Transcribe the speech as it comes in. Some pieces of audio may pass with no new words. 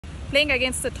playing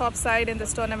against the top side in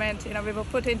this tournament. We were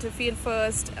put into field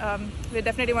first. We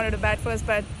definitely wanted to bat first,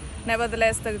 but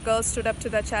nevertheless, the girls stood up to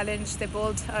the challenge. They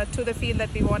bowled to the field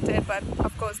that we wanted, but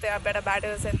of course they are better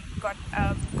batters and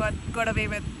got away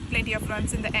with plenty of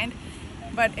runs in the end.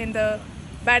 But in the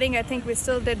batting, I think we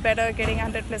still did better, getting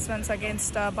 100 plus runs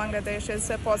against Bangladesh is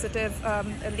a positive.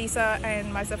 Lisa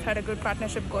and myself had a good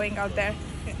partnership going out there.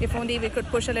 If only we could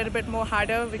push a little bit more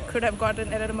harder, we could have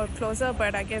gotten a little more closer,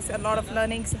 but I guess a lot of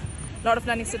learnings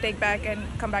to take back and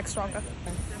come back stronger.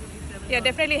 Yeah,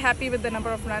 definitely happy with the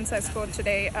number of runs I scored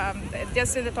today.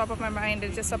 Just in the top of my mind,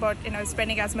 it's just about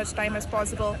spending as much time as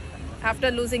possible.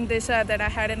 After losing Disha, that I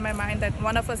had in my mind that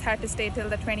one of us had to stay till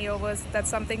the 20 overs.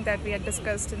 That's something that we had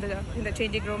discussed in the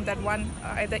changing room, that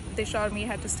either Disha or me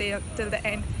had to stay till the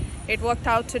end. It worked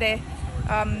out today.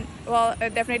 Well,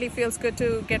 it definitely feels good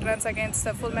to get runs against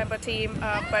a full member team,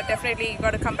 but definitely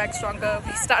got to come back stronger.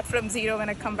 We start from zero when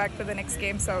I come back to the next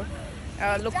game, so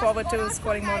look forward to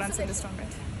scoring more runs in this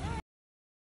tournament.